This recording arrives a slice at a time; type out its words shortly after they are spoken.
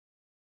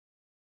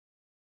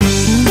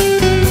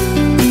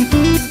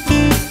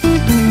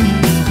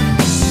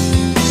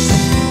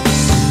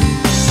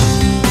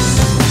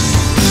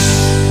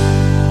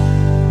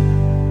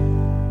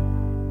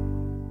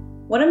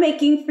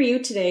making for you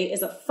today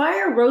is a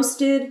fire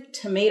roasted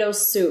tomato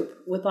soup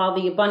with all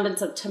the abundance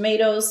of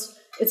tomatoes.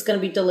 It's going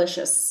to be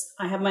delicious.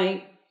 I have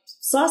my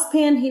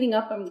saucepan heating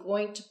up. I'm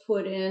going to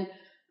put in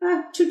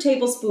 2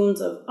 tablespoons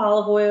of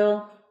olive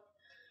oil.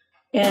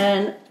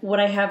 And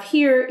what I have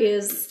here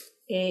is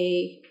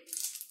a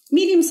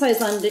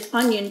medium-sized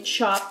onion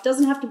chopped.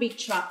 Doesn't have to be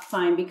chopped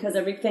fine because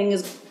everything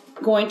is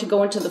going to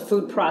go into the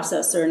food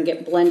processor and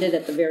get blended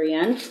at the very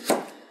end.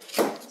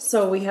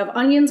 So we have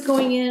onions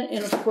going in,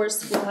 and of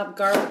course we'll have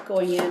garlic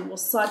going in. We'll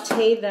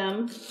saute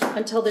them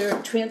until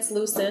they're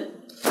translucent,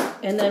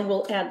 and then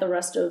we'll add the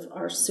rest of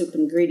our soup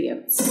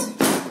ingredients.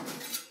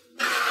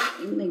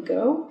 In they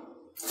go.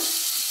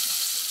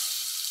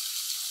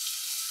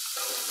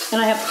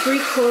 And I have 3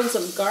 cloves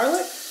of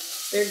garlic.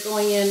 They're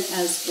going in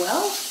as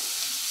well.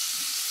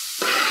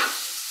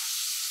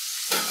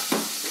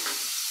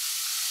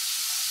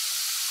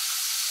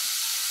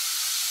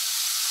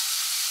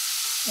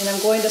 And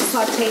I'm going to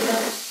saute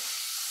them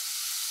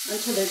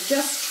until they're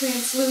just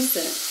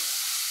translucent.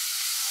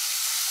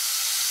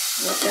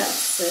 Let that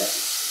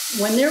sit.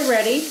 When they're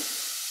ready,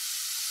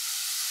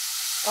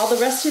 all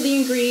the rest of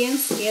the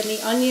ingredients and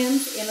the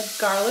onions and the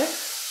garlic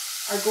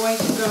are going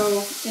to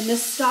go in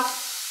this stock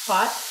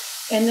pot,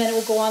 and then it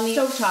will go on the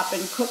stovetop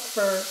and cook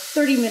for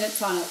 30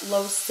 minutes on a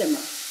low simmer.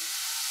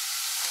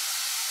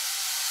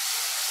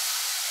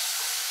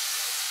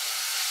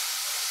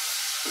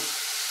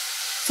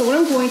 So what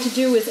I'm going to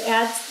do is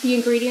add the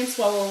ingredients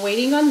while we're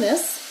waiting on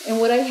this. And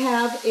what I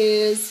have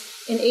is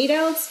an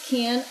 8-ounce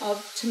can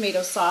of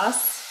tomato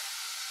sauce.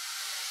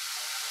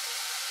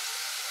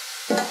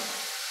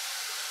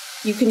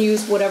 You can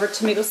use whatever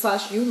tomato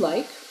sauce you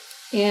like.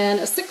 And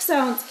a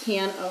 6-ounce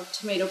can of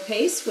tomato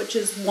paste, which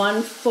is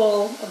 1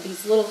 full of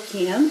these little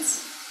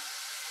cans.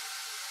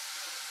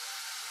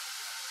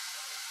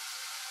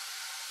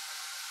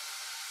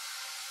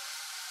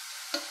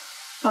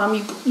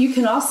 You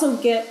can also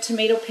get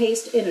tomato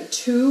paste in a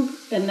tube,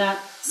 and that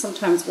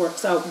sometimes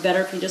works out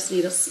better if you just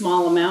need a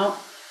small amount.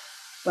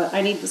 But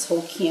I need this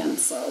whole can,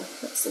 so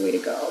that's the way to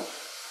go.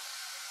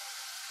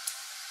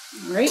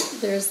 All right,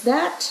 there's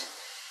that.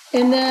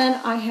 And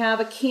then I have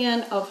a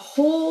can of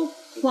whole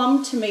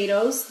plum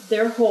tomatoes.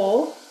 They're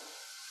whole,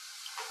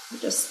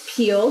 just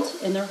peeled,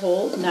 and they're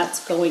whole, and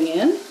that's going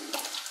in.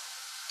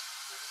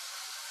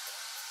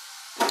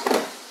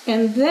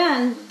 And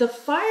then the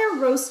fire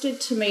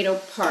roasted tomato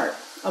part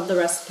of the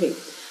recipe.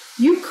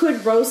 You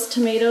could roast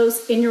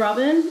tomatoes in your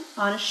oven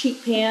on a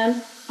sheet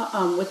pan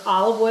with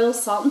olive oil,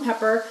 salt, and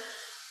pepper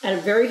at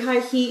a very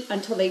high heat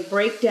until they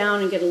break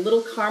down and get a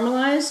little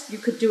caramelized. You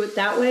could do it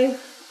that way.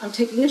 I'm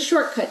taking a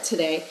shortcut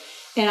today,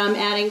 and I'm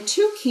adding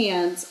 2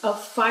 cans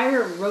of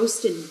fire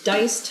roasted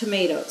diced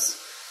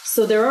tomatoes.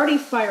 So they're already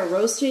fire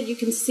roasted. You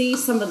can see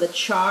some of the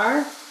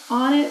char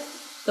on it.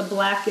 The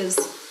black is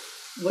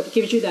what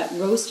gives you that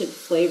roasted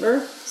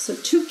flavor. So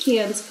 2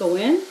 cans go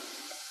in.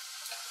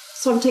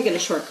 So I'm taking a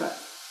shortcut.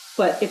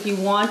 But if you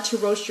want to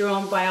roast your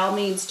own, by all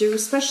means do,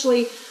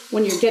 especially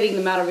when you're getting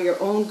them out of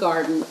your own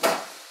garden.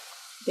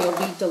 They'll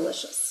be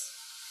delicious.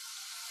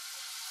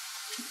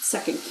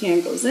 2nd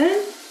can goes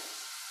in.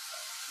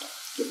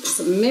 Give this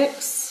a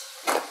mix.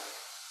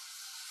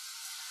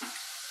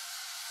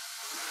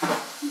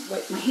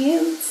 Wipe my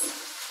hands.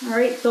 All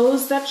right,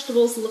 those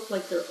vegetables look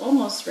like they're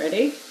almost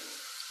ready.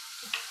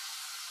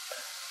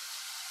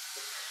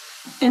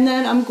 And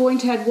then I'm going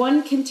to add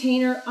 1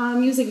 container.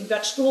 I'm using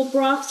vegetable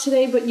broth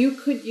today, but you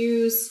could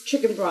use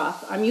chicken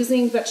broth. I'm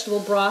using vegetable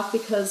broth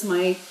because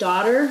my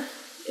daughter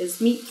is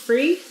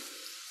meat-free,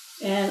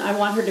 and I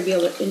want her to be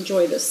able to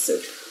enjoy this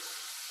soup.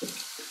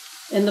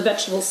 And the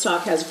vegetable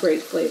stock has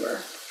great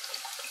flavor.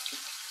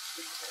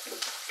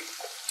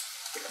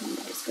 And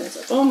those guys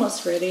are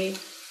almost ready.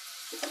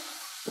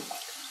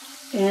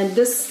 And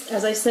this,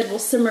 as I said, will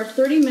simmer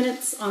 30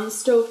 minutes on the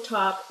stove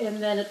top,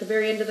 and then at the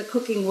very end of the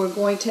cooking, we're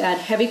going to add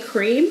heavy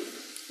cream,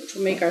 which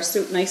will make our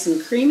soup nice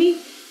and creamy,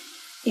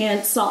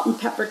 and salt and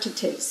pepper to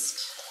taste.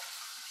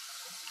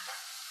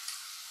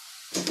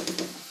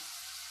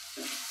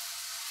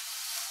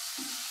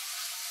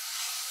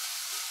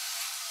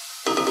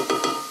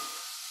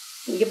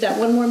 And give that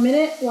 1 more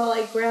minute while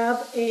I grab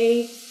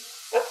a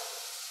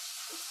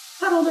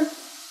pot holder.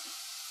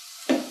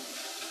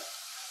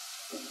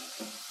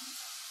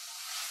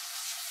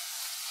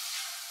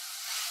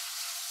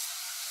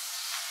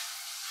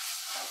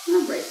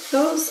 All right,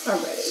 those are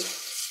ready.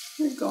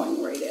 They're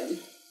going right in.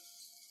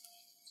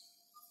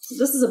 So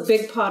this is a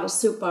big pot of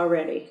soup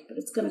already, but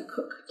it's going to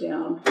cook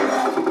down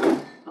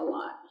a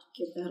lot.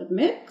 Give that a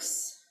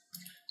mix.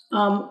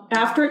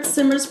 After it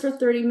simmers for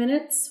 30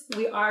 minutes,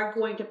 we are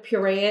going to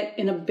puree it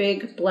in a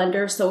big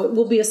blender, so it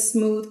will be a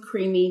smooth,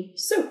 creamy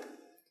soup.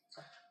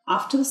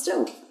 Off to the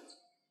stove.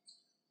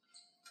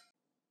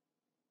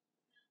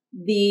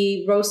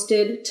 The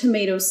roasted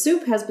tomato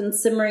soup has been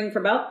simmering for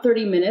about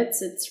 30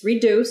 minutes. It's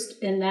reduced,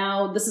 and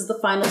now this is the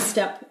final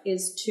step,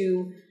 is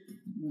to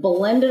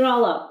blend it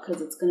all up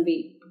because it's going to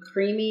be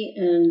creamy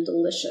and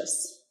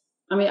delicious.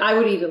 I mean, I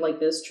would eat it like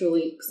this,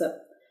 truly, except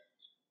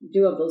you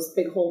do have those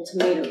big whole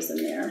tomatoes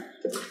in there.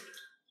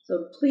 So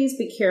So please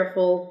be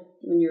careful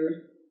when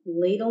you're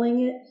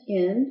ladling it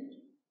in,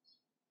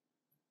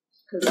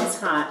 because it's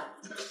hot.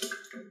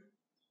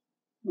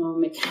 I'll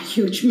make a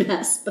huge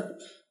mess, but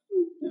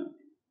you know,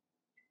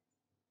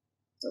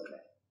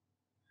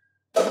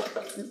 it's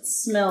okay. It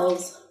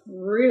smells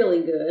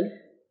really good.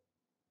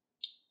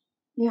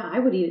 Yeah, I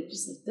would eat it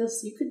just like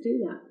this. You could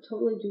do that.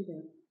 Totally do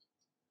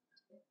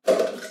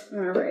that.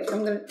 All right,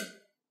 I'm gonna.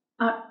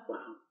 Wow.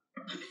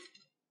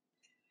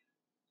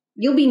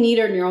 You'll be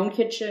neater in your own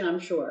kitchen, I'm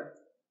sure.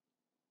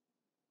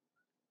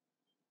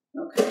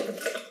 Okay. I'm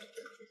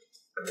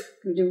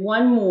gonna do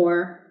one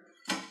more,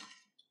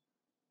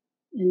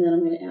 and then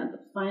I'm gonna add the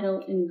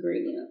final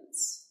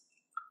ingredients.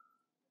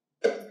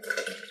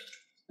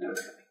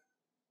 Okay.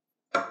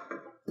 I'll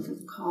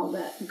call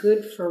that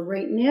good for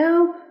right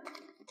now.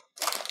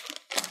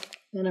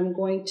 Then I'm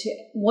going to,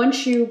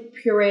 once you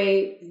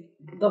puree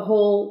the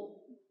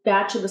whole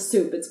batch of the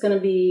soup, it's going to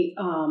be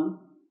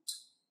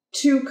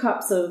 2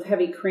 cups of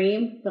heavy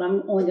cream, but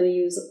I'm only going to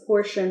use a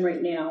portion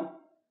right now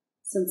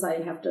since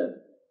I have to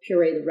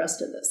puree the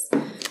rest of this.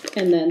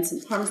 And then some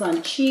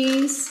Parmesan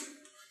cheese.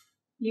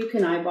 You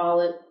can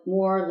eyeball it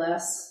more or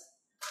less,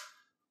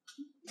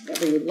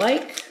 whatever you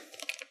like.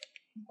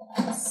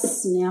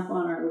 Snap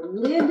on our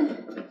lid.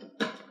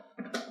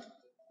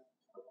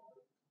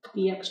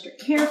 Be extra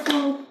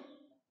careful.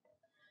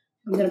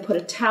 I'm going to put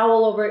a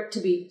towel over it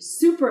to be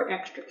super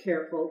extra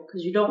careful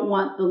because you don't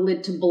want the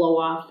lid to blow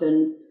off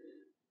and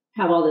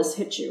have all this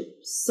hit you.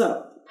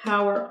 So,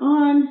 power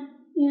on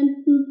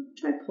and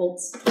try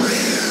pulse.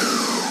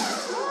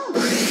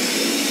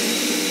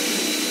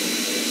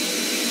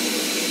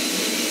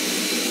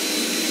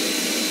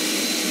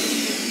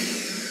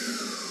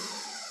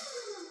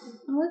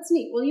 Oh, that's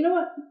neat. Well, you know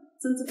what?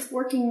 Since it's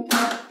working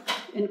out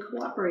and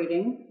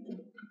cooperating,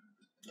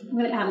 I'm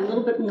going to add a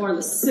little bit more of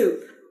the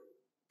soup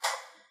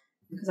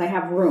because I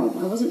have room.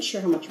 I wasn't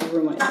sure how much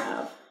room I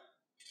have.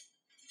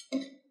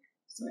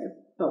 So I have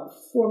about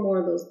 4 more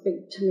of those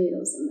big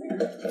tomatoes in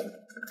there.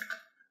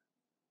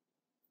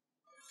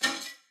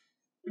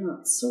 Oh,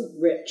 it's so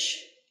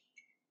rich.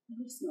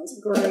 It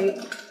smells great.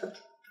 All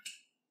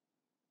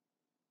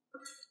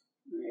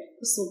right,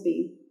 this will be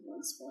the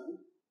last one.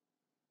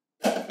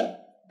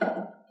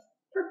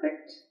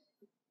 Perfect.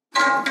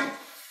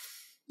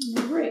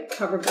 All right,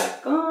 cover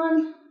back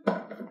on.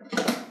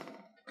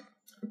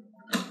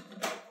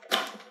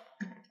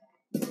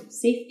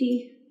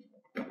 Safety.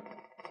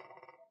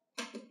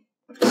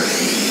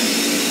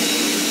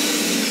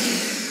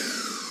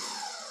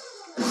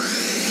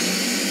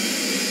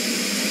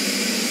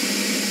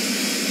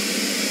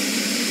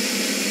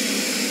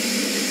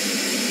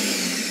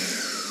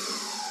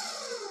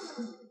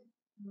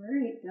 All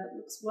right, that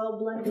looks well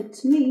blended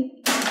to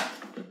me.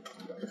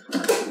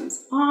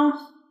 Comes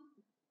off.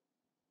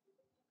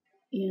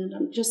 And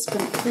I'm just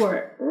going to pour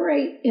it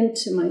right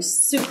into my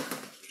soup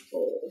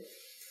bowl.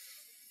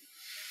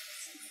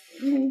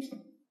 Okay.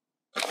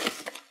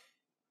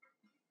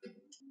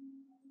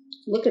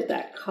 Look at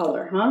that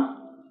color, huh?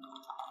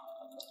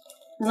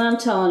 And I'm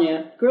telling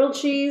you, grilled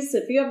cheese,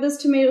 if you have this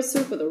tomato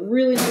soup with a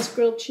really nice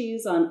grilled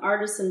cheese on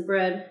artisan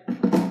bread,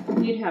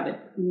 you'd have it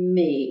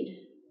made.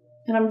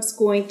 And I'm just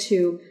going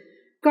to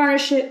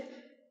garnish it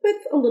with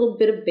a little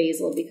bit of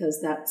basil because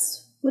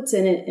that's what's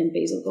in it, and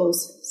basil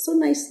goes so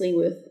nicely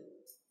with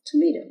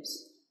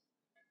tomatoes.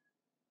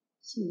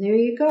 So there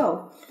you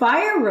go.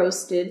 Fire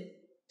roasted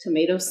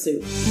tomato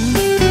soup.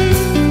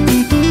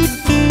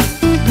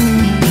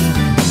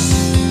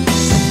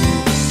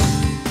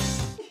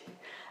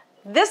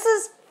 This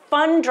is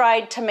fun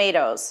dried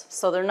tomatoes.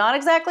 So they're not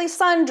exactly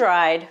sun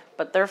dried,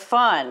 but they're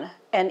fun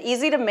and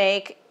easy to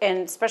make,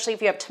 and especially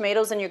if you have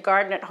tomatoes in your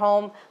garden at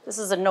home, this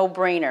is a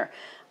no-brainer.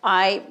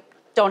 I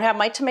don't have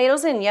my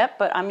tomatoes in yet,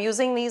 but I'm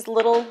using these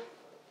little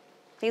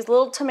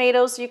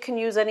tomatoes. You can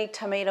use any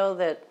tomato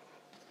that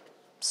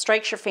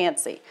strikes your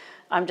fancy.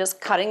 I'm just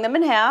cutting them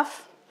in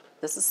half.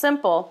 This is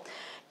simple.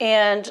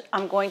 And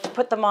I'm going to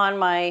put them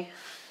on I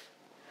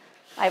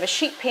have a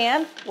sheet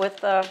pan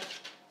with a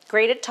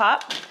grated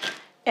top.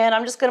 And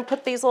I'm just going to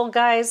put these little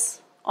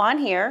guys on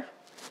here.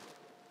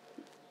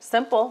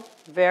 Simple,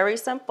 very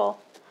simple.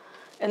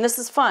 And this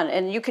is fun.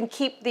 And you can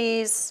keep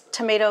these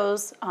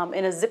tomatoes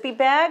in a zippy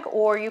bag,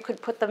 or you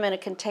could put them in a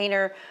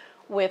container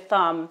with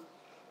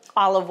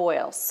olive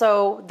oil.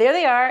 So there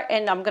they are,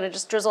 and I'm going to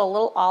just drizzle a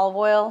little olive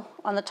oil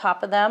on the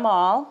top of them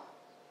all,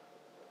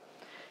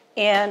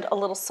 and a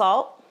little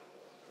salt,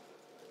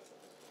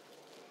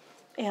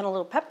 and a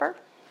little pepper.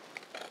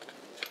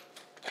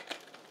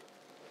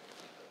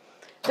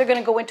 They're going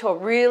to go into a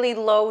really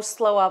low,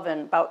 slow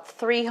oven, about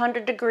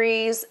 300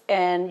 degrees,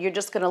 and you're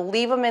just going to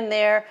leave them in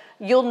there.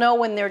 You'll know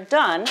when they're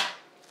done.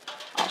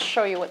 I'll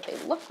show you what they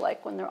look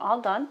like when they're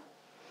all done.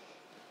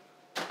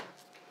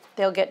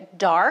 They'll get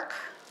dark,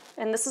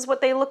 and this is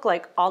what they look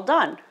like all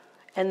done.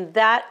 And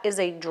that is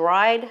a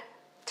dried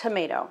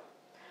tomato.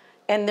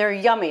 And they're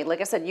yummy.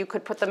 Like I said, you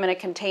could put them in a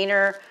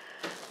container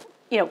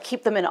you know,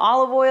 keep them in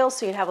olive oil,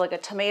 so you'd have like a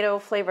tomato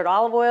flavored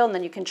olive oil, and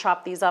then you can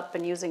chop these up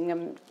and using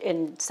them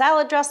in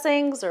salad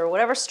dressings or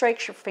whatever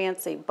strikes your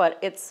fancy. But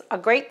it's a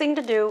great thing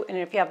to do, and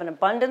if you have an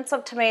abundance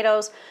of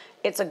tomatoes,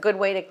 it's a good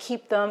way to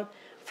keep them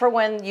for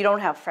when you don't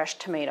have fresh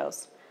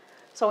tomatoes.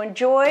 So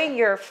enjoy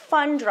your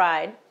fun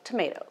dried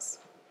tomatoes.